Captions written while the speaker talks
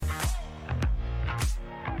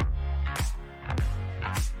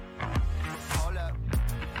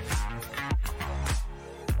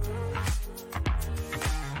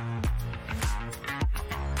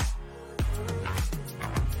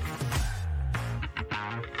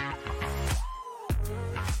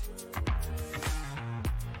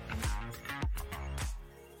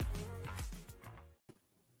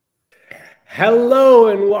Hello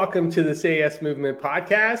and welcome to the Say Yes Movement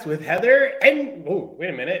podcast with Heather and wait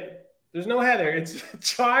a minute. There's no Heather. It's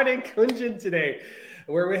John and Gunjan today,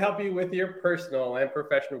 where we help you with your personal and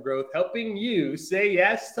professional growth, helping you say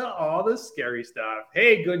yes to all the scary stuff.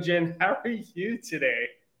 Hey Gunjan, how are you today?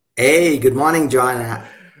 Hey, good morning, John.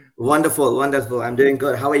 Wonderful, wonderful. I'm doing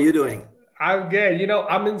good. How are you doing? I'm good. You know,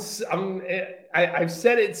 I've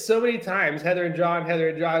said it so many times, Heather and John, Heather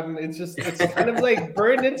and John. It's kind of like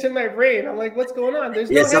burned into my brain. I'm like, what's going on? There's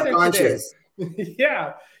no Yes, Heather today. subconscious.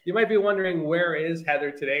 Yeah. You might be wondering, where is Heather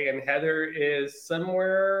today? And Heather is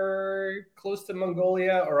somewhere close to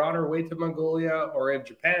Mongolia or on her way to Mongolia or in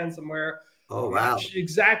Japan somewhere. Oh, I'm not wow.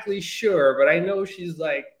 exactly sure, but I know she's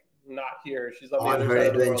like not here. She's on the On other her side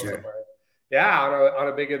of the world adventure. somewhere. Yeah, on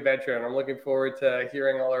a big adventure. And I'm looking forward to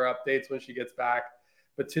hearing all her updates when she gets back.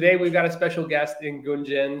 But today we've got a special guest in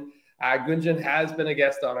Gunjan. Gunjan has been a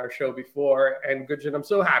guest on our show before. And Gunjan, I'm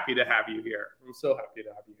so happy to have you here. I'm so happy to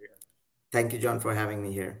have you here. Thank you, John, for having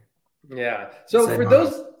me here. Yeah. It's So an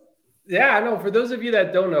honor. for those of you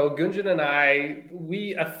that don't know, Gunjan and I,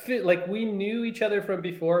 we knew each other from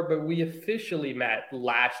before, but we officially met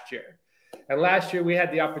last year. And last year we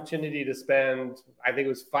had the opportunity to spend, I think it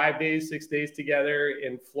was 5 days, 6 days together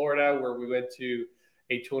in Florida, where we went to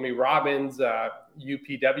a Tony Robbins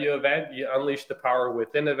UPW event, Unleash the Power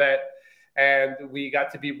Within event, and we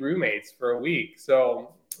got to be roommates for a week.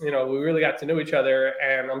 So we really got to know each other,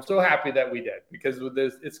 and I'm so happy that we did, because with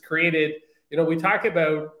this, it's created. We talk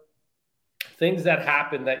about things that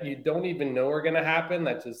happen that you don't even know are going to happen,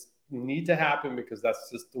 that just need to happen because that's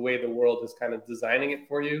just the way the world is kind of designing it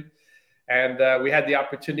for you. And we had the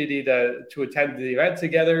opportunity to attend the event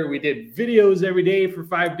together. We did videos every day for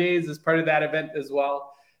 5 days as part of that event as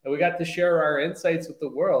well. And we got to share our insights with the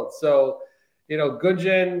world. So,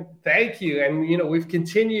 Gunjan, thank you. And, we've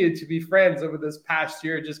continued to be friends over this past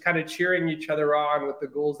year, just kind of cheering each other on with the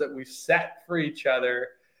goals that we've set for each other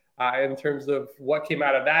in terms of what came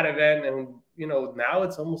out of that event. And, now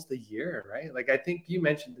it's almost a year, right? Like, I think you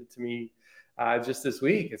mentioned it to me just this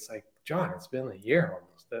week. It's like, John, it's been a year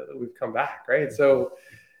almost that we've come back, right? So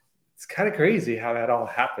it's kind of crazy how that all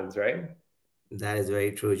happens, right? That is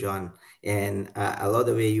very true, John. And I love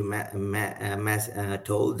the way you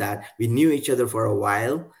told that we knew each other for a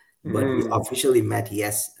while, but we Mm. officially met,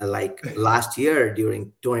 yes, like last year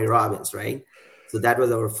during Tony Robbins, right? So that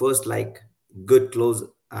was our first like good close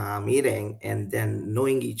meeting, and then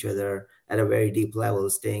knowing each other at a very deep level,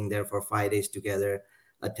 staying there for 5 days together,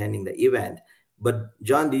 attending the event. But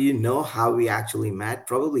John, do you know how we actually met?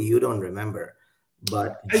 Probably you don't remember.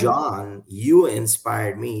 But I, John, you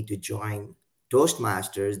inspired me to join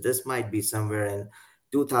Toastmasters. This might be somewhere in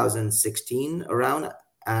 2016, around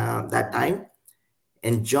that time.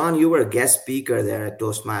 And John, you were a guest speaker there at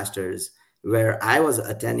Toastmasters, where I was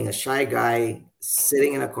attending, a shy guy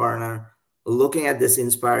sitting in a corner, looking at these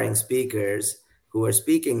inspiring speakers who were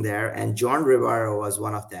speaking there. And John Rivera was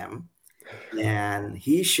one of them. And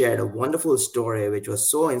he shared a wonderful story, which was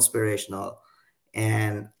so inspirational.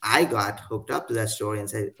 And I got hooked up to that story and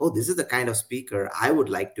said, oh, this is the kind of speaker I would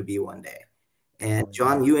like to be one day. And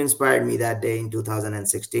John, you inspired me that day in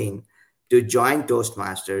 2016 to join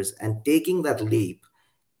Toastmasters, and taking that leap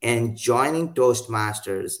and joining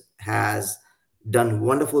Toastmasters has done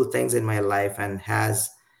wonderful things in my life and has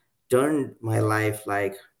turned my life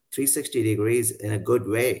like 360 degrees in a good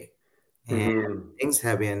way. And Mhm. things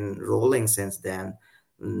have been rolling since then.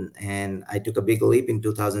 And I took a big leap in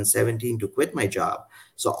 2017 to quit my job.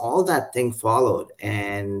 So all that thing followed,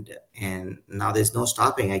 and now there's no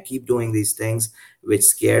stopping. I keep doing these things which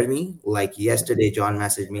scare me. Like yesterday, John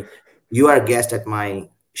messaged me, "You are a guest at my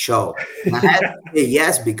show." And I had Yeah. to say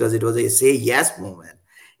yes because it was a say yes moment.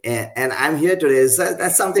 And I'm here today. So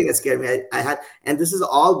that's something that scared me. I had, and this is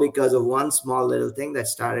all because of one small little thing that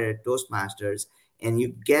started at Toastmasters. And you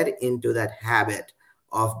get into that habit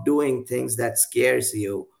of doing things that scares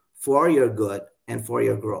you for your good and for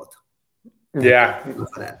your growth. And Yeah.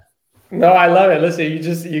 for that. No, I love it. Listen,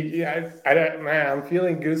 I don't, man, I'm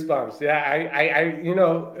feeling goosebumps. Yeah,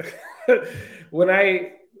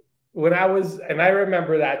 when I was, and I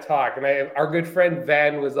remember that talk, and our good friend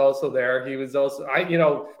Van was also there. He was also,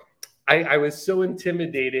 I was so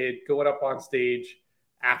intimidated going up on stage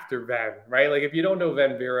after Van, right? Like, if you don't know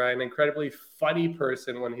Van Vera, an incredibly funny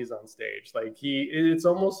person when he's on stage. Like, it's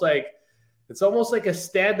almost like a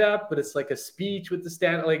stand up, but it's like a speech with the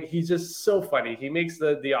stand. Like, he's just so funny. He makes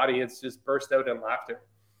the audience just burst out in laughter.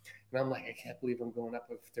 And I'm like, I can't believe I'm going up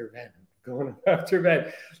after Van. I'm going up after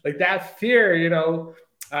Van. Like, that fear,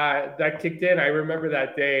 that kicked in. I remember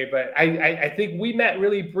that day, but I think we met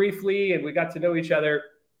really briefly and we got to know each other.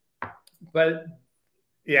 But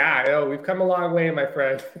Yeah, I know. We've come a long way, my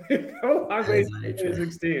friend. We've come a long That way is since very true.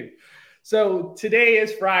 2016. So today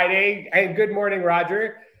is Friday. And good morning,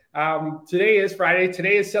 Roger. Today is Friday.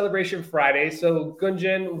 Today is Celebration Friday. So,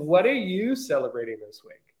 Gunjan, what are you celebrating this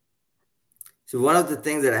week? So one of the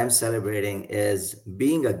things that I'm celebrating is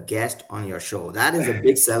being a guest on your show. That is a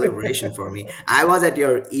big celebration for me. I was at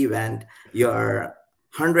your event, your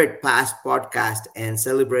 100 past podcast and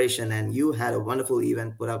celebration, and you had a wonderful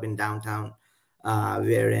event put up in downtown,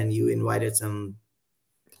 wherein you invited some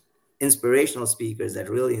inspirational speakers that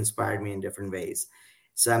really inspired me in different ways.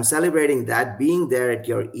 So I'm celebrating that, being there at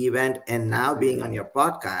your event and now being on your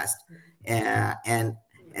podcast. Uh, and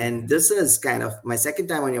and this is kind of my second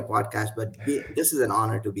time on your podcast, but this is an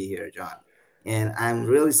honor to be here, John. And I'm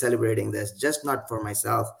really celebrating this, just not for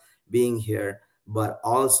myself being here, but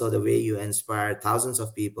also the way you inspire thousands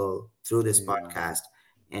of people through this Yeah. podcast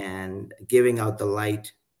and giving out the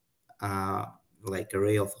light, uh, like a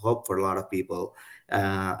ray of hope for a lot of people,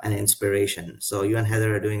 and inspiration. So you and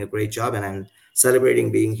Heather are doing a great job, and I'm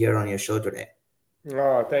celebrating being here on your show today.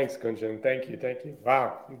 Oh, thanks, Gunjan. Thank you. Thank you.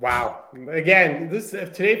 Wow. Wow. Again, this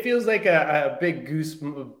today feels like a big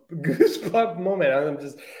goosebump moment. I'm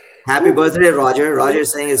just, Happy whew. birthday, Roger. Roger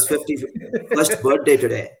is saying his 51st birthday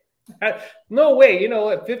today. No way. You know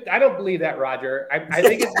what? I don't believe that, Roger. I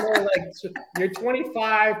think it's more like you're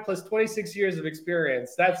 25 plus 26 years of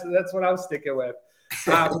experience. That's what I'm sticking with.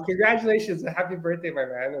 Congratulations and happy birthday, my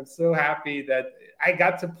man. I'm so happy that I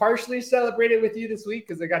got to partially celebrate it with you this week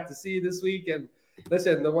because I got to see you this week. And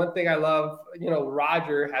listen, the one thing I love,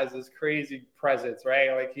 Roger has this crazy presence,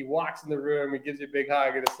 right? Like he walks in the room, he gives you a big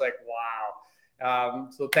hug, and it's like, wow.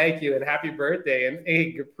 So thank you and happy birthday. And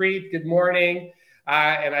hey, Gurpreet, good morning.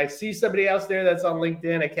 And I see somebody else there that's on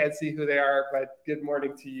LinkedIn. I can't see who they are, but good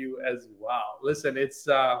morning to you as well. Listen, it's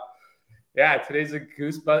yeah, today's a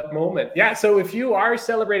goosebump moment. Yeah, so if you are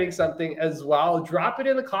celebrating something as well, drop it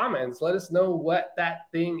in the comments. Let us know what that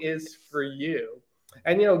thing is for you.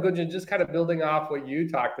 And Gunjan, just kind of building off what you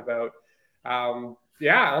talked about.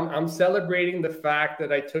 Yeah, I'm celebrating the fact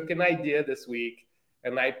that I took an idea this week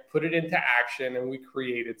and I put it into action and we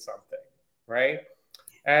created something, right?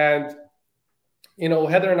 And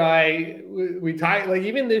Heather and I, we tie like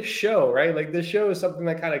even this show, right? Like this show is something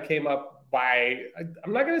that kind of came up by,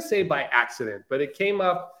 I'm not going to say by accident, but it came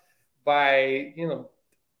up by,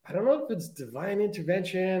 I don't know if it's divine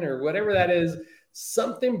intervention or whatever that is.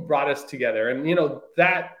 Something brought us together. And,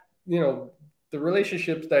 the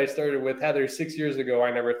relationships that I started with Heather 6 years ago, I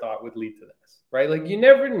never thought would lead to this, right? Like you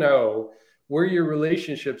never know where your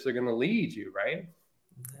relationships are going to lead you, right?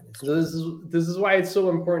 So this is why it's so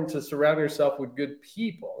important to surround yourself with good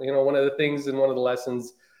people. One of the things and one of the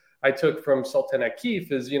lessons I took from Sultan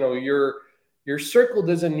Akif is, your circle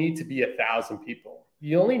doesn't need to be 1,000 people.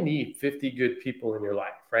 You only need 50 good people in your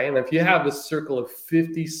life, right? And if you have a circle of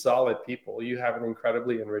 50 solid people, you have an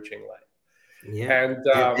incredibly enriching life. Yeah. And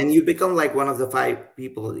And you become like one of the five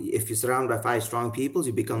people. If you surround by five strong people,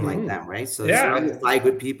 you become like them, right? So you surround yeah, with five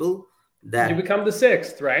good people, you that become the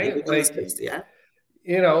sixth, you right? become the Like sixth. Yeah.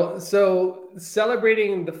 so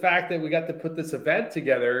celebrating the fact that we got to put this event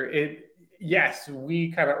together, yes,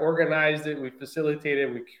 we kind of organized it, we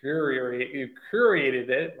facilitated, we curated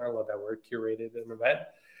it. I love that word, curated an event.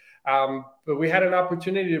 But we had an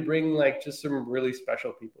opportunity to bring like just some really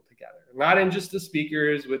special people together, not in just the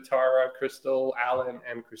speakers with Tara, Crystal, Alan,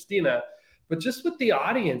 and Christina, but just with the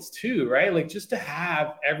audience too, right? Like just to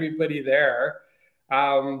have everybody there.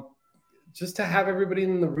 Um, just to have everybody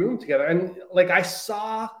in the room together. And like I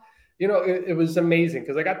saw, it was amazing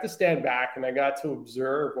because I got to stand back and I got to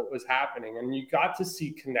observe what was happening. And you got to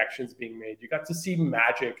see connections being made. You got to see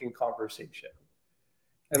magic in conversation.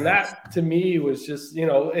 And Nice. that to me was just,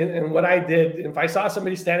 and what I did, if I saw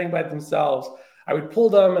somebody standing by themselves, I would pull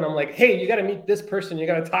them and I'm like, hey, you got to meet this person. You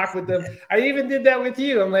got to talk with them. I even did that with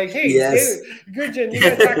you. I'm like, hey, Yes. David, Gurjan, you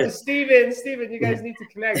got to talk to Steven. Steven, you guys need to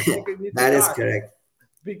connect. You need to That is talk correct.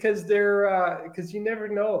 because because you never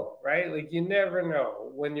know, right? Like you never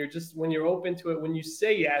know when you're open to it, when you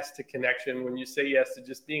say yes to connection, when you say yes to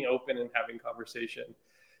just being open and having conversation,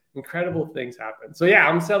 incredible things happen. So yeah,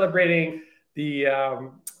 I'm celebrating the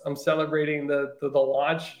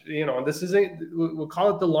launch, and this isn't, we'll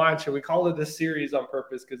call it the launch and we call it a series on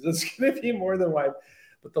purpose because it's going to be more than one,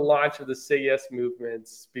 but the launch of the Say Yes Movement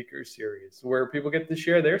speaker series where people get to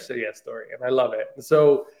share their Say Yes story. And I love it.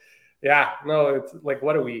 So yeah, no, it's like,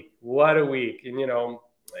 what a week, and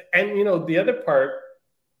the other part,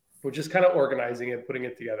 which is kind of organizing it, putting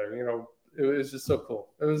it together, it was just so cool.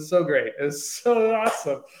 It was so great. It was so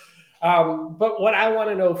awesome. But what I want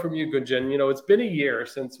to know from you, Gunjan, it's been a year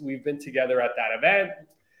since we've been together at that event.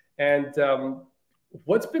 And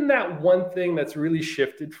what's been that one thing that's really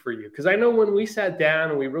shifted for you? Because I know when we sat down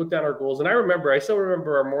and we wrote down our goals, and I still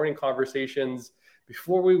remember our morning conversations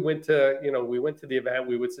before we went to, we went to the event,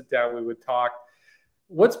 we would sit down, we would talk.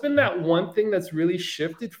 What's been that one thing that's really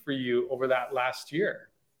shifted for you over that last year?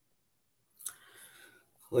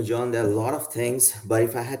 Well, John, there are a lot of things, but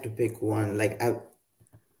if I had to pick one,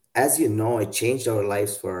 as you know, it changed our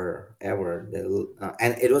lives forever.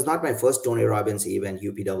 And it was not my first Tony Robbins event,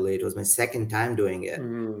 UPWA. It was my second time doing it.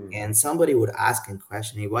 And somebody would ask and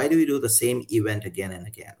question me, why do we do the same event again and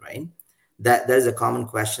again, right? There's a common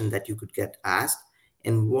question that you could get asked.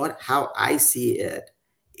 And how I see it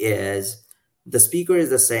is the speaker is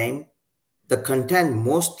the same. The content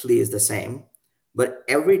mostly is the same. But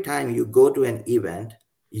every time you go to an event,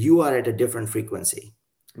 you are at a different frequency.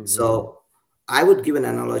 So I would give an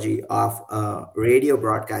analogy of a radio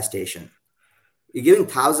broadcast station. You're giving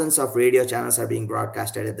thousands of radio channels are being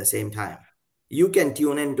broadcasted at the same time. You can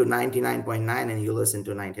tune in to 99.9 and you listen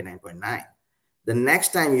to 99.9. The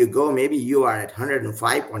next time you go, maybe you are at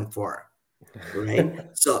 105.4, right?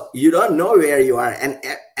 So you don't know where you are.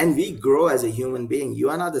 And we grow as a human being. You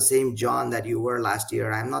are not the same John that you were last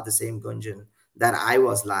year. I'm not the same Gunjan that I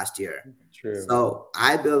was last year. True. So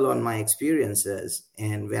I build on my experiences.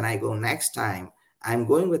 And when I go next time, I'm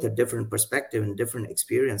going with a different perspective and different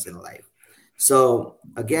experience in life. So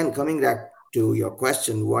again, coming back to your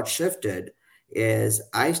question, what shifted is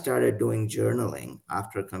I started doing journaling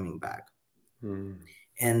after coming back.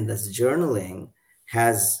 And this journaling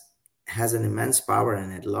has an immense power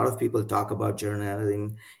in it. A lot of people talk about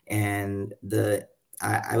journaling, and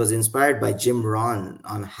I was inspired by Jim Rohn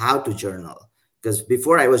on how to journal. Because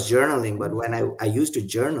before I was journaling, but when I used to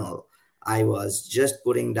journal, I was just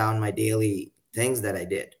putting down my daily things that I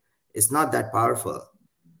did. It's not that powerful.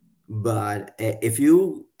 But if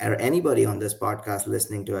you or anybody on this podcast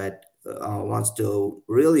listening to it wants to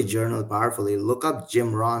really journal powerfully, look up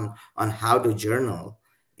Jim Rohn on how to journal.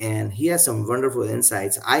 And he has some wonderful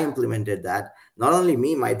insights. I implemented that. Not only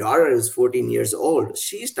me, my daughter is 14 years old.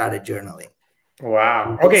 She started journaling.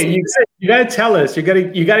 Wow. Okay, you got to tell us. You got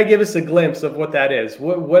to give us a glimpse of what that is.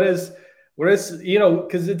 What is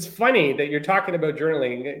because it's funny that you're talking about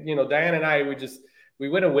journaling. Diane and I we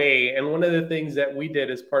went away, and one of the things that we did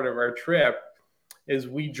as part of our trip is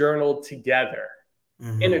we journaled together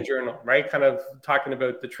in a journal, right? Kind of talking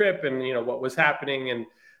about the trip and what was happening.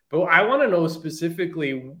 But I want to know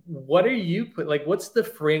specifically, what are you what's the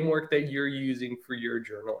framework that you're using for your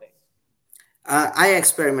journaling? I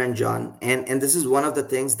experiment, John, and this is one of the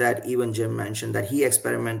things that even Jim mentioned, that he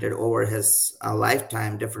experimented over his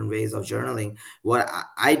lifetime, different ways of journaling. What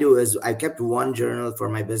I do is I kept one journal for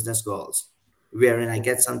my business goals, wherein I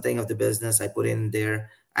get something of the business, I put in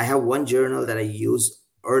there. I have one journal that I use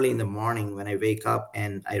early in the morning when I wake up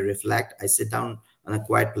and I reflect. I sit down on a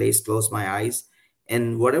quiet place, close my eyes,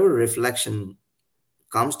 and whatever reflection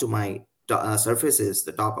comes to my surfaces,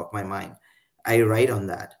 the top of my mind, I write on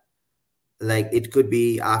that. Like it could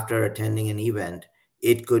be after attending an event.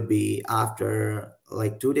 It could be after,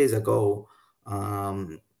 like 2 days ago,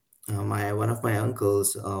 one of my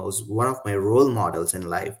uncles was one of my role models in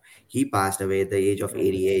life. He passed away at the age of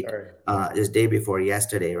 88, just day before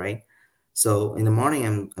yesterday, right? So in the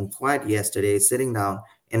morning, I'm quiet yesterday, sitting down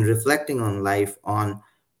and reflecting on life, on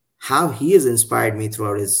how he has inspired me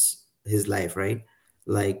throughout his life, right?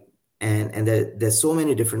 Like, and there's so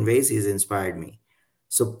many different ways he's inspired me.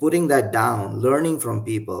 So putting that down, learning from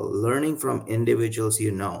people, learning from individuals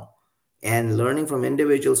and learning from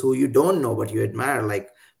individuals who you don't know but you admire, like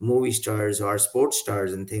movie stars or sports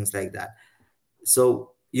stars and things like that.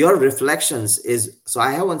 So your reflections so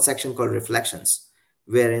I have one section called reflections,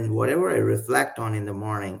 wherein whatever I reflect on in the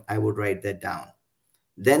morning, I would write that down.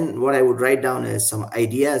 Then what I would write down is some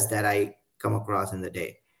ideas that I come across in the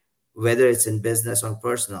day, whether it's in business or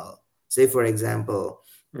personal. Say, for example,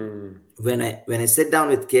 when I sit down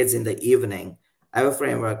with kids in the evening, I have a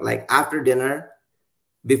framework. Like after dinner,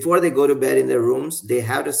 before they go to bed in their rooms, they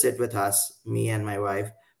have to sit with us, me and my wife,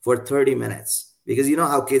 for 30 minutes. Because you know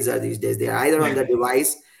how kids are these days. They're either on the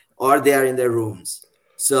device or they are in their rooms.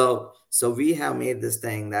 So we have made this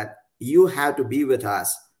thing that you have to be with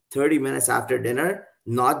us 30 minutes after dinner,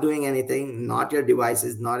 not doing anything, not your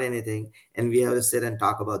devices, not anything. And we have to sit and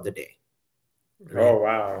talk about the day. Right? Oh,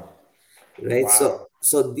 wow. Right. Wow.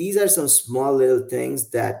 So these are some small little things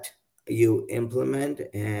that you implement.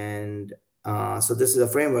 And so this is a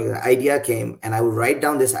framework. The idea came and I will write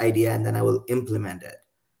down this idea and then I will implement it.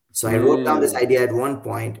 So I wrote down this idea at one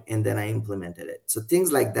point and then I implemented it. So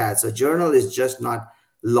things like that. So journal is just not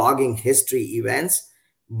logging history events,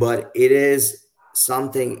 but it is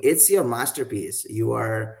something, it's your masterpiece. You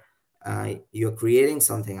are you're creating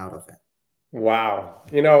something out of it. Wow.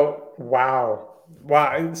 Wow.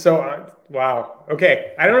 Wow. So, wow.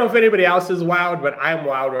 Okay. I don't know if anybody else is wowed, but I'm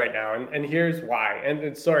wowed right now. And here's why.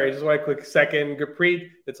 And sorry, just one quick second. Gurpreet,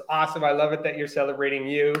 it's awesome. I love it that you're celebrating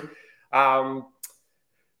you.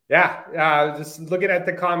 Just looking at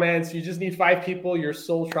the comments, you just need 5 people, your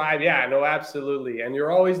soul tribe. Yeah, no, absolutely. And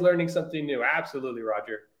you're always learning something new. Absolutely,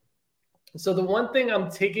 Roger. So the one thing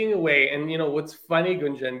I'm taking away, and what's funny,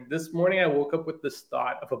 Gunjan, this morning I woke up with this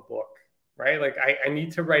thought of a book, right? Like I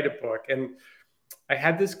need to write a book. And I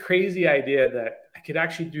had this crazy idea that I could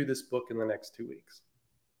actually do this book in the next 2 weeks,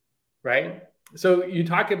 right? So you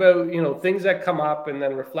talk about, things that come up and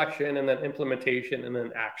then reflection and then implementation and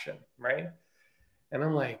then action, right? And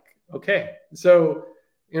I'm like, okay. So,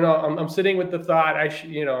 I'm sitting with the thought,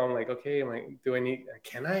 I'm like, okay,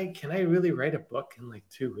 can I really write a book in like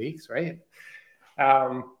 2 weeks, right?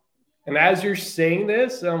 And as you're saying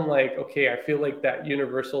this, I'm like, okay, I feel like that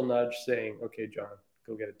universal nudge saying, okay, John,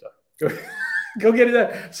 go get it done. Go get it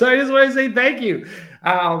done. So I just want to say thank you.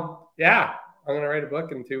 I'm going to write a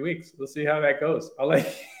book in 2 weeks. We'll see how that goes. I'll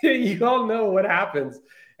let you all know what happens.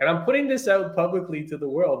 And I'm putting this out publicly to the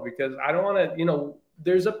world because I don't want to,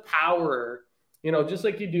 there's a power, just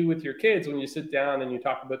like you do with your kids when you sit down and you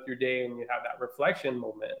talk about your day and you have that reflection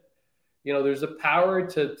moment. There's a power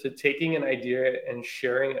to taking an idea and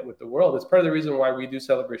sharing it with the world. It's part of the reason why we do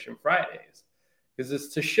Celebration Fridays, because it's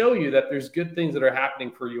to show you that there's good things that are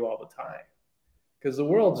happening for you all the time. Because the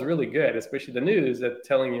world's really good, especially the news, at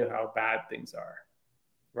telling you how bad things are,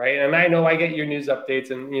 right? And I know I get your news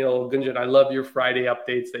updates, and Gunjan, I love your Friday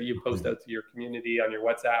updates that you post out to your community on your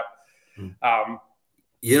WhatsApp.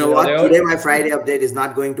 Today my Friday update is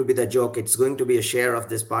not going to be the joke. It's going to be a share of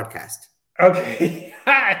this podcast. Okay,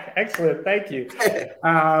 excellent, thank you.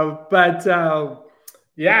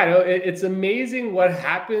 It's amazing what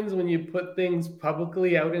happens when you put things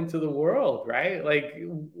publicly out into the world, right? Like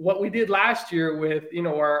what we did last year with,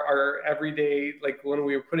 our everyday, like when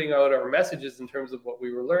we were putting out our messages in terms of what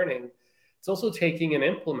we were learning, it's also taking and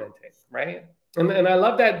implementing, right? And I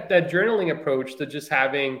love that journaling approach to just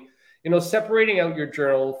having, separating out your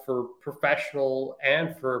journal for professional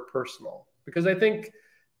and for personal, because I think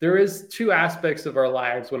there is 2 aspects of our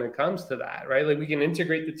lives when it comes to that, right? Like we can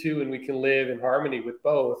integrate the 2 and we can live in harmony with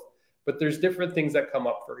both, but there's different things that come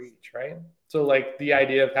up for each, right? So like the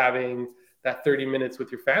idea of having that 30 minutes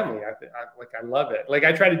with your family, I love it. Like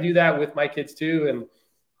I try to do that with my kids too. And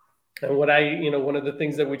what one of the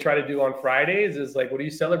things that we try to do on Fridays is like, what are you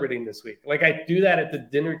celebrating this week? Like I do that at the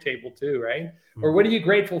dinner table too, right? Mm-hmm. Or what are you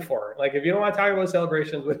grateful for? Like if you don't want to talk about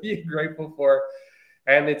celebrations, what are you grateful for?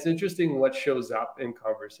 And it's interesting what shows up in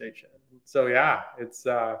conversation. So yeah, it's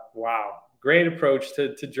wow, great approach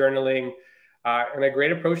to journaling, and a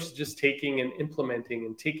great approach to just taking and implementing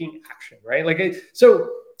and taking action, right? So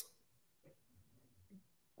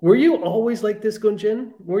were you always like this,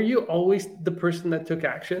 Gunjan? Were you always the person that took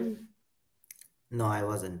action? No, I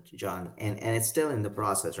wasn't, John. And it's still in the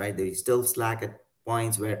process, right? There's still slack at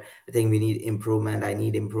points where I think we need improvement. I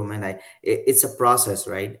need improvement. It's a process,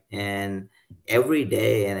 right? And every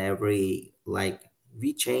day and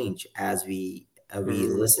we change as we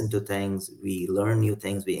listen to things, we learn new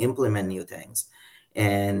things, we implement new things.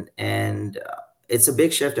 And it's a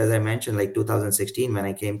big shift, as I mentioned, like 2016, when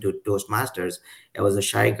I came to Toastmasters, I was a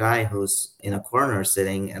shy guy who's in a corner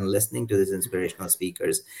sitting and listening to these inspirational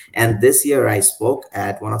speakers. And this year I spoke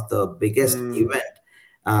at one of the biggest event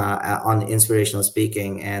on inspirational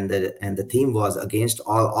speaking, and the theme was against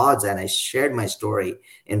all odds. And I shared my story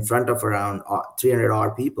in front of around 300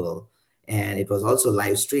 odd people. And it was also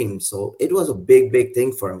live streamed. So it was a big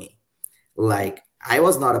thing for me. Like I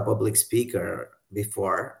was not a public speaker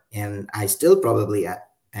before, and I still probably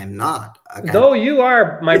am not. No, you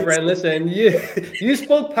are, my friend. Listen, you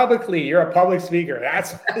spoke publicly. You're a public speaker.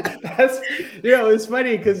 That's it's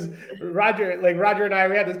funny because Roger and I,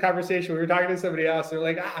 we had this conversation. We were talking to somebody else. They're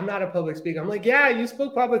like, I'm not a public speaker. I'm like, yeah, you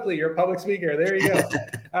spoke publicly. You're a public speaker. There you go.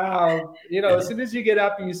 As soon as you get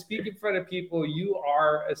up and you speak in front of people, you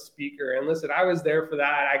are a speaker. And listen, I was there for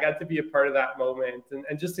that. I got to be a part of that moment,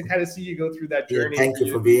 and just to kind of see you go through that journey. Thank you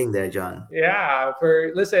for being there, John. Yeah,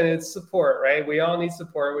 listen, it's support, right? We all need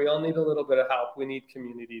support. We all need a little bit of help. We need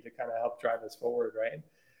community to kind of help drive us forward, right?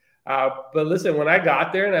 But listen, when I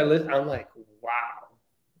got there and I'm like, wow,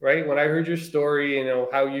 right? When I heard your story,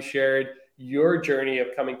 how you shared your journey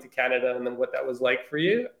of coming to Canada and then what that was like for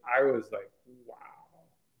you, I was like, wow,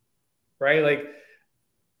 right? Like,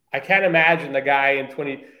 I can't imagine the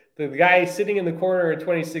guy sitting in the corner in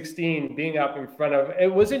 2016 being up in front of,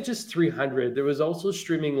 it wasn't just 300, there was also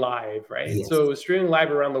streaming live, right? Yes. So it was streaming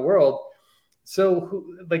live around the world. So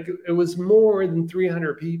like it was more than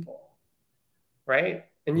 300 people, right?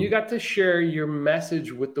 And you got to share your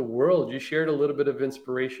message with the world. You shared a little bit of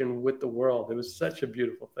inspiration with the world. It was such a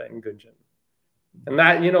beautiful thing, Gunjan. And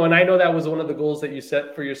that, and I know that was one of the goals that you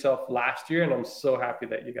set for yourself last year. And I'm so happy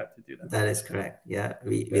that you got to do that. That is correct. Yeah.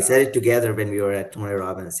 We set it together when we were at Tony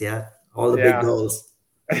Robbins. Yeah. All the big goals.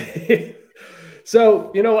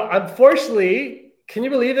 So, unfortunately, can you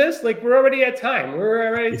believe this? Like, we're already at time. We're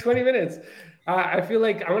already 20 minutes. I feel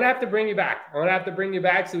like I'm going to have to bring you back. I'm going to have to bring you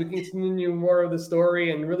back so we can continue more of the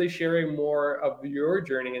story and really sharing more of your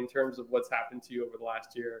journey in terms of what's happened to you over the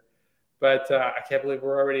last year. But I can't believe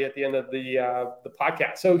we're already at the end of the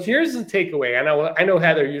podcast. So here's the takeaway. I know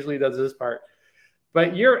Heather usually does this part,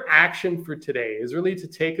 but your action for today is really to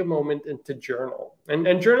take a moment and to journal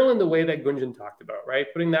and journal in the way that Gunjan talked about, right?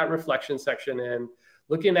 Putting that reflection section in,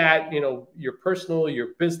 looking at, your personal, your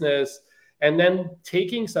business, and then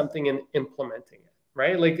taking something and implementing it,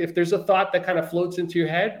 right? Like if there's a thought that kind of floats into your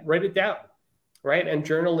head, write it down, right? And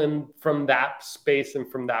journal in from that space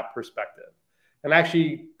and from that perspective. And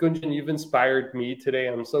actually, Gunjan, you've inspired me today.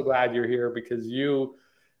 I'm so glad you're here because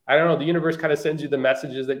I don't know, the universe kind of sends you the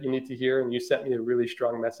messages that you need to hear. And you sent me a really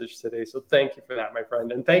strong message today. So thank you for that, my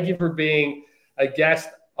friend. And thank you for being a guest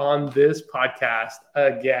on this podcast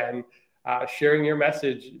again, sharing your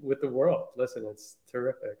message with the world. Listen, it's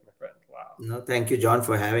terrific, my friend. Wow. No, thank you, John,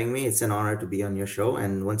 for having me. It's an honor to be on your show.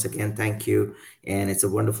 And once again, thank you. And it's a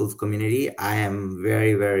wonderful community. I am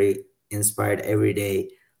very, very inspired every day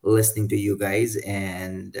listening to you guys,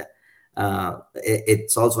 and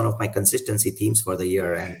it's also one of my consistency themes for the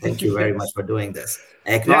year. And thank you very much for doing this.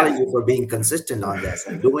 I acknowledge you for being consistent on this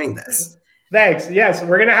and doing this. Thanks. Yes,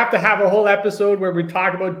 we're going to have a whole episode where we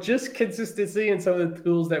talk about just consistency and some of the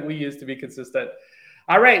tools that we use to be consistent.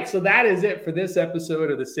 All right, so that is it for this episode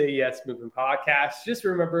of the Say Yes Movement podcast. Just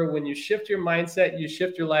remember, when you shift your mindset, you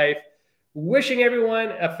shift your life. Wishing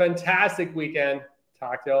everyone a fantastic weekend.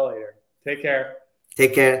 Talk to y'all later. Take care.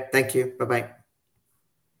 Take care. Thank you. Bye-bye.